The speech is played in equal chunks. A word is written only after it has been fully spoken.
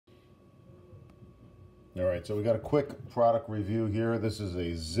All right, so we got a quick product review here. This is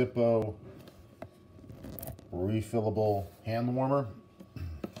a Zippo refillable hand warmer.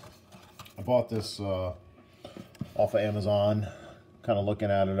 I bought this off of Amazon. Kind of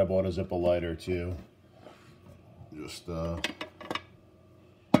looking at it, I bought a Zippo lighter too. Just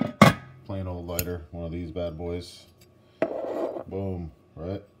plain old lighter, one of these bad boys. Boom,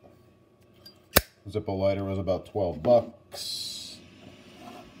 right? Zippo lighter was about 12 bucks.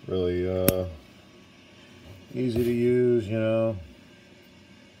 Really easy to use, you know.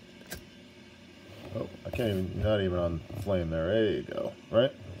 Oh, I can't even, not even on flame there. There you go,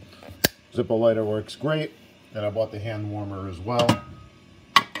 right? Zippo lighter works great. And I bought the hand warmer as well,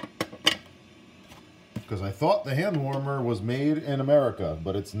 because I thought the hand warmer was made in America,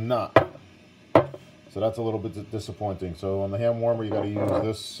 but it's not. So that's a little bit disappointing. So on the hand warmer, you got to use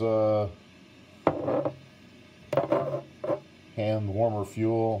this hand warmer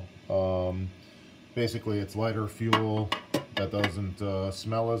fuel. Basically, it's lighter fuel that doesn't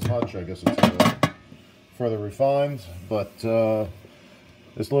smell as much. I guess it's further refined, but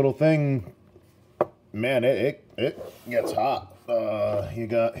this little thing, man, it gets hot. You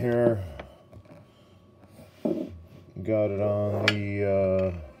got here, got it on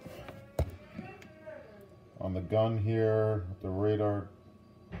the gun here, the radar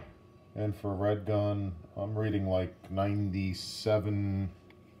infrared gun. I'm reading like 97.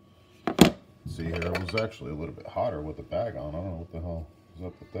 Let's see here, it was actually a little bit hotter with the bag on. I don't know what the hell is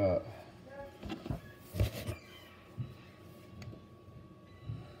up with that.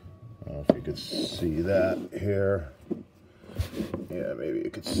 I don't know if you could see that here. Yeah, maybe you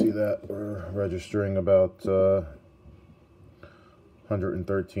could see that. We're registering about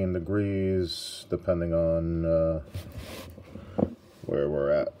 113 degrees, depending on where we're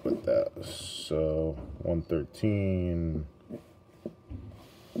at with that. So 113,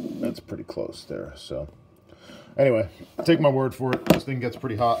 that's pretty close there. So anyway, take my word for it. This thing gets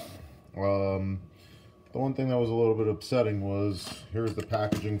pretty hot. The one thing that was a little bit upsetting was, here's the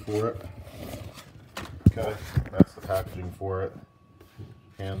packaging for it. Okay, that's the packaging for it.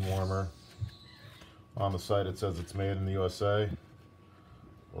 Hand warmer. On the site it says it's made in the USA.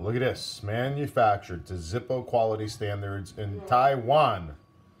 Well, look at this. Manufactured to Zippo quality standards in Taiwan.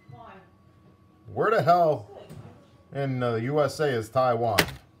 Why? Where the hell in the USA is Taiwan?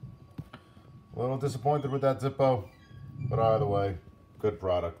 A little disappointed with that Zippo, but either way, good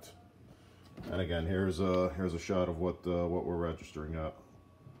product. And again, here's a shot of what we're registering at.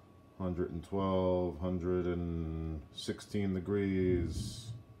 112, 116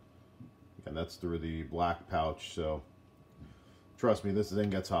 degrees. And that's through the black pouch, so trust me, this thing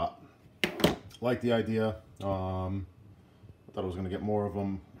gets hot. Like the idea. I thought I was going to get more of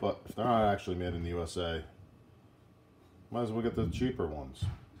them, but if they're not actually made in the USA, might as well get the cheaper ones.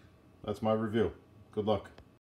 That's my review. Good luck.